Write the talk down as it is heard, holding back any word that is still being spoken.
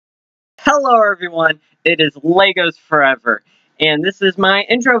Hello everyone, it is Legosforever, and this is my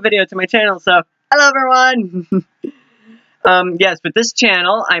intro video to my channel, so hello everyone! Yes, with this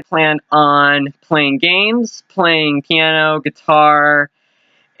channel, I plan on playing games, playing piano, guitar,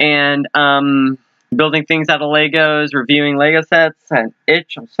 and, building things out of Legos, reviewing Lego sets, and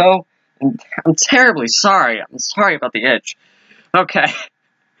itch. I'm terribly sorry. I'm sorry about the itch. Okay.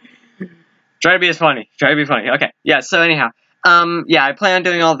 Try to be funny. Okay, yeah, so anyhow, yeah, I plan on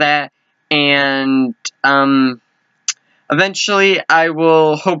doing all that, and, eventually I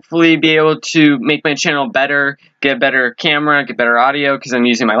will hopefully be able to make my channel better, get a better camera, get better audio, because I'm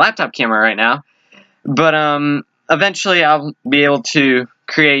using my laptop camera right now, but, eventually I'll be able to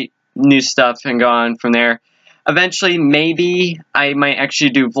create new stuff and go on from there. Eventually, maybe I might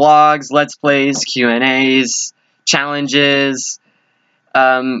actually do vlogs, let's plays, Q&As, challenges,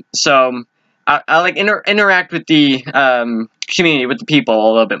 so I like interact with the community, with the people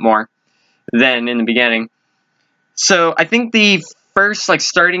a little bit more than in the beginning. So I think the first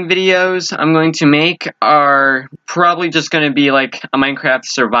starting videos I'm going to make are probably just going to be like a Minecraft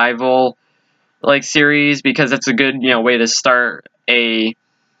survival series, because that's a good way to start a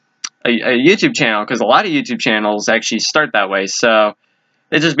YouTube channel, because a lot of YouTube channels actually start that way. So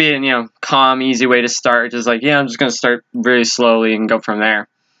it'd just be a calm, easy way to start. Just I'm just going to start very slowly and go from there.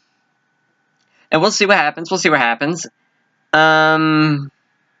 And we'll see what happens.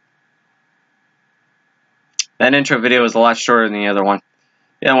 That intro video was a lot shorter than the other one.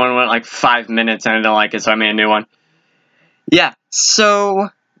 The other one went like 5 minutes and I didn't like it, so I made a new one. Yeah, so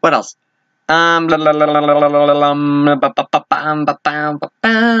what else? Yes,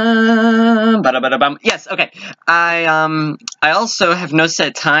 okay. I also have no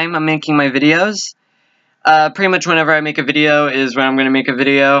set time I'm making my videos. Pretty much whenever I make a video is when I'm going to make a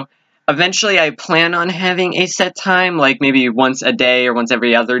video. Eventually, I plan on having a set time, like maybe once a day or once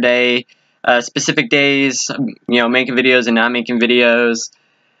every other day, specific days, making videos and not making videos.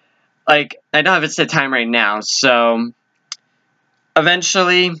 I don't have a set time right now, so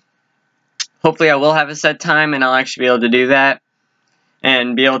eventually, hopefully I will have a set time and I'll actually be able to do that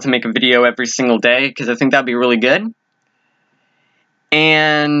and be able to make a video every single day, because I think that'd be really good.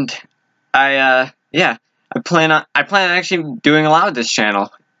 And I plan on actually doing a lot with this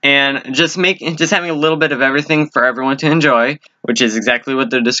channel, and just having a little bit of everything for everyone to enjoy, which is exactly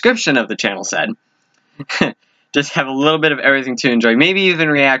what the description of the channel said. Just have a little bit of everything to enjoy, maybe even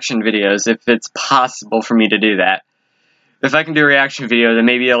reaction videos if it's possible for me to do that. If I can do a reaction video, then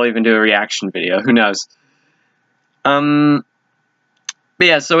maybe I'll even do a reaction video, who knows. But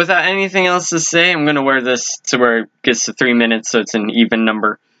yeah, so without anything else to say, I'm gonna wear this to where it gets to 3 minutes, so it's an even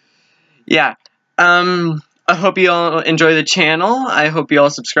number. Yeah, I hope you all enjoy the channel. I hope you all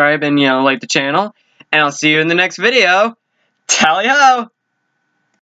subscribe and, like the channel. And I'll see you in the next video. Tally-ho!